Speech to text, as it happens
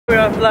We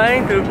are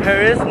flying to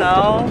Paris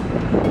now,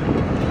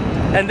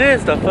 and this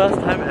is the first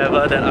time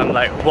ever that I'm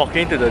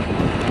walking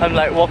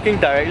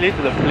directly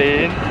to the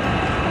plane.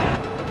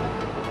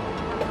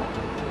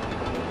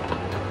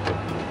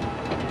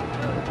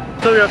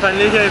 So we are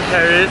finally here in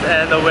Paris,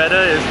 and the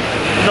weather is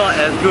not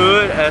as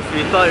good as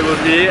we thought it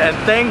would be, and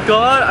thank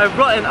God I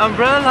brought an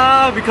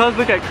umbrella because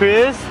look at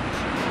Chris.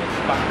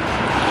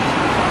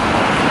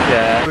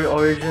 Yeah. We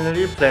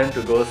originally planned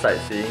to go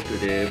sightseeing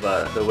today,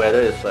 but the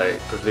weather is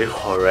totally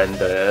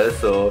horrendous,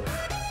 so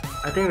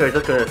I think we're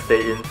just gonna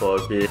stay in for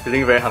a bit.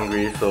 Feeling very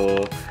hungry,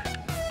 so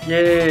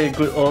yay,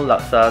 good old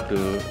laksa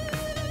to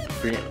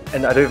bring,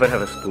 and I don't even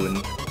have a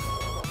spoon.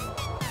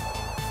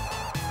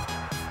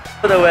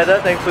 So the weather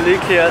thankfully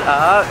cleared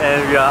up,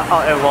 and we are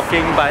out and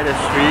walking by the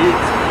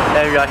streets,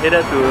 and we are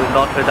headed to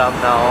Notre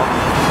Dame now.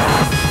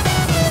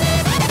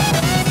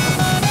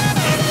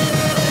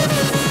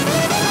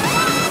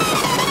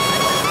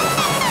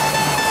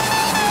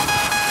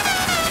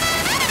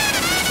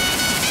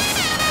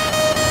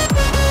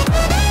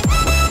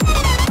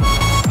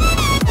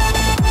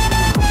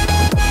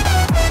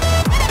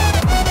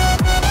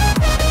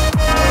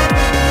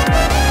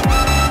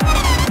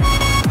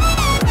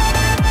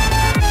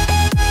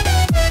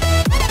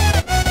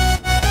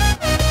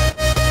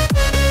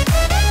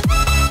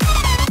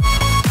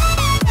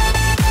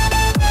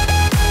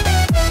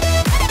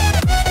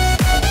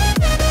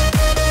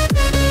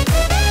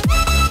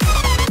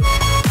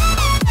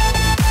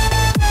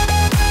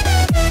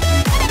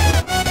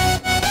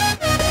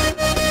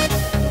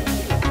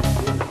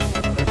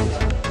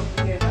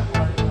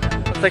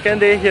 Second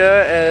day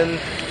here, and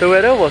the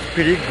weather was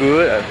pretty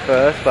good at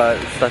first, but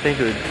it's starting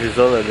to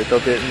drizzle a little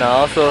bit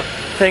now, so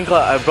thank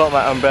God I brought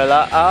my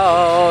umbrella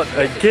out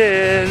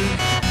again.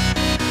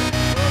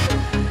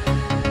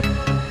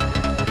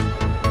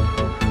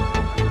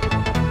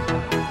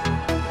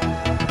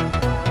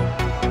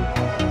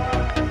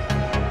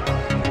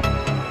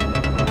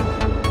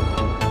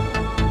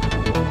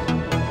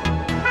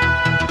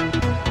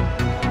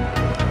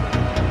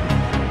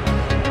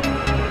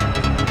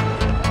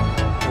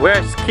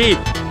 Where's Keefe?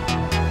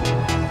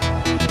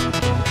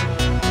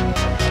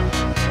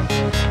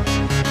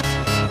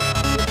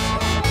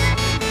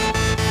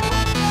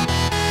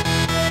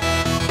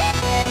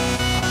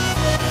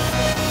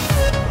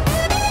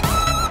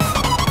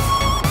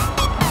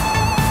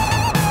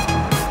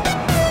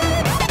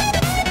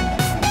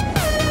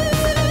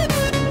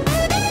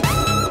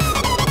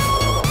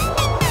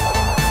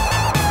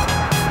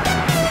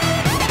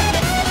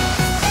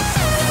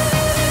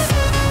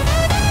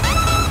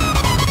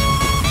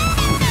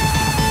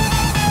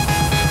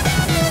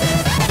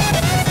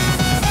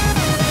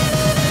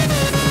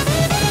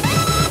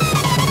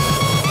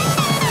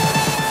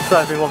 So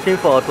I've been walking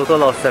for a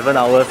total of 7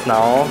 hours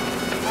now.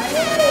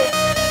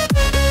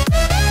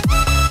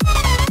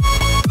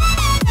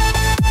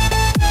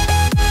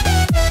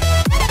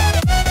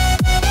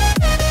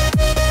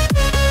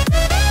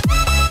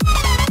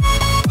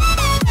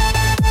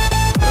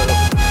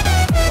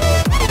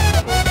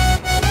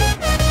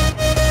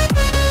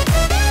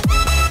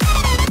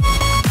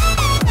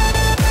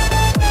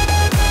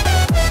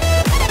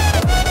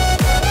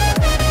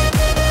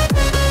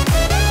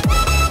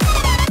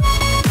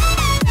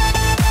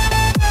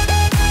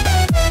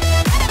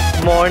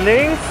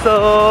 Morning,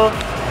 so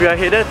we are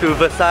headed to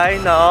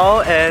Versailles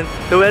now, and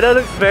the weather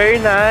looks very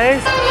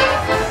nice.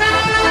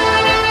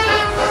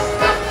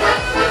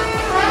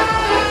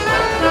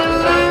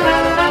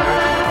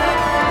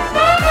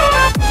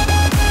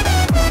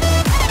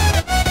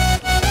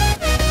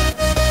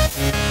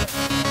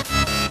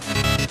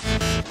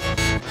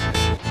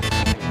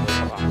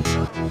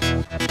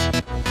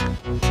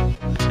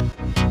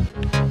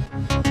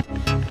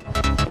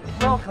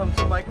 Welcome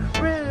to my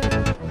crib!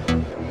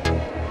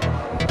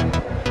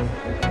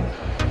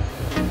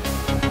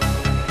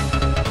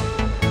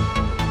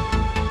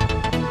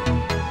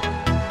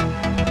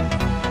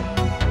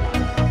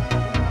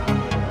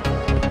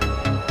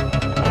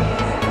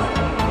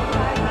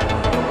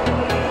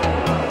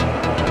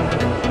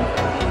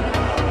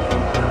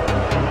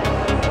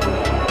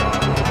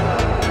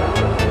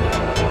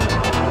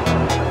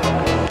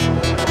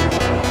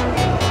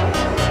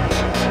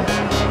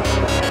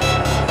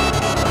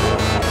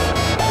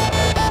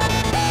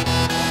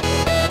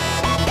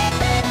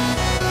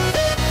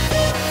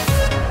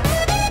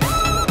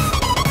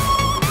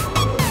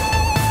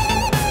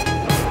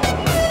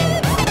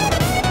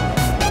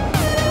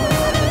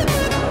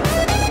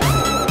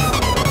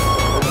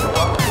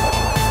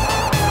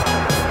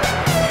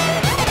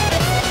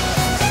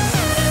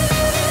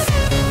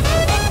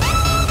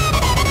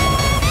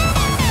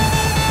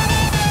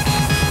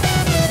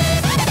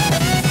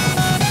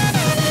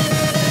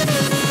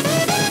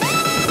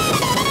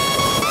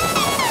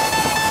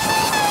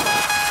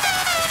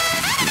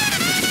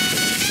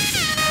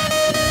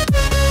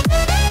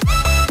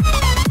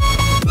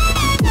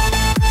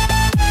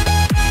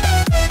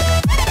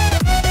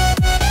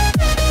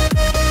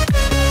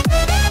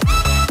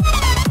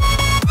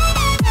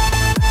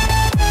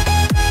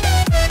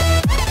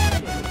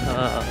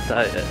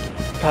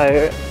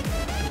 Tired.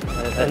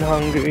 I'm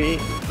hungry.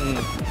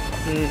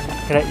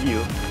 Can I eat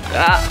you?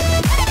 Ah!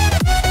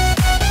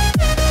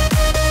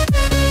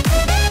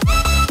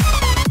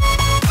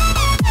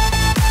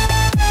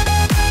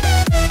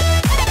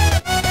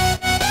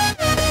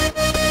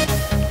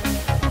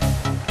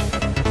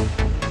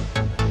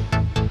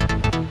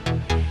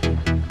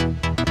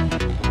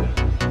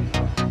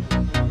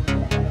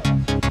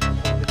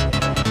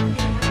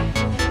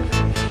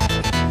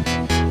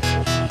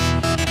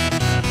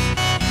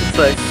 It's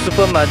like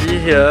super muddy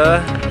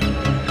here.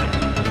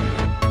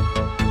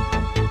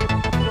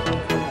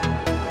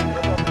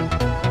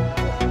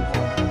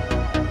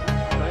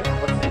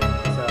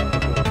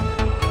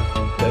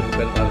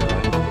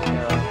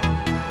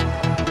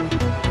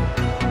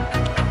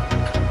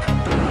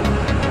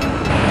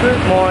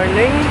 Good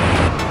morning.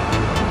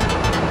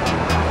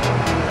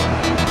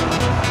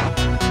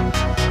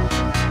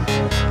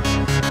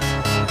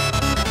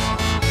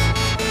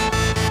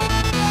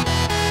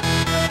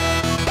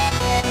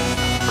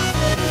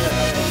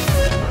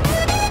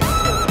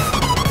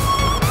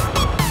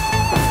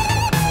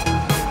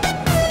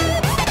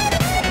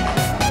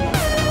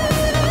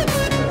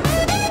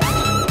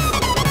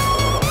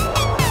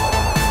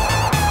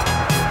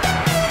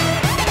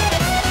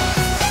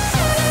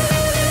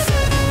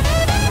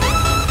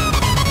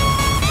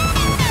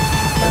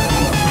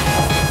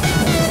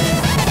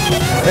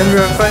 And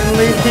we're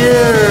finally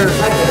here!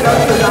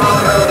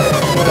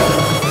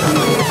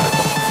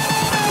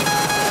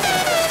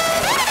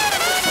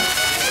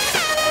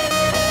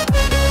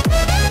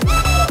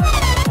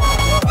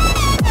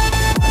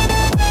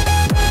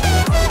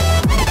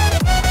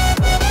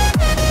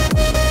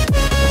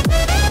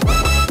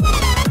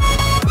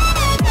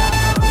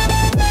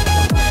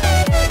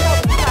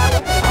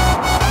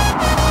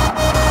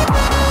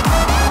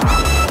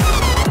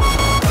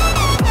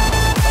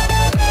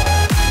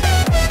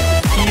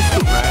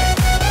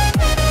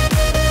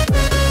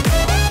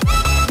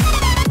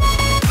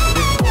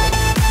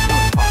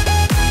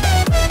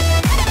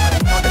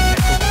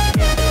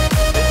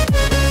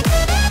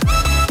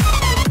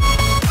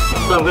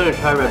 So I'm going to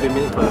try rabbit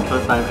meat for the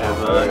first time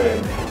ever. Okay.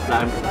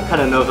 I'm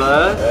kind of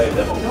nervous.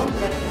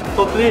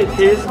 Hopefully it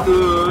tastes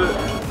good.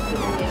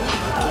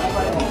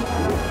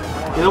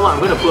 You know what? I'm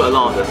going to put a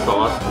lot of the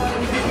sauce.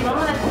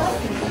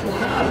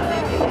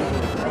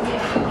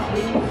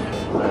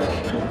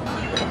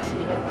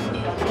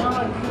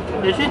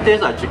 It actually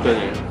tastes like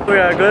chicken. We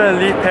are going to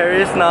leave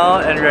Paris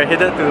now and we are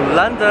headed to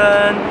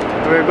London.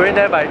 We're going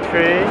there by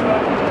train.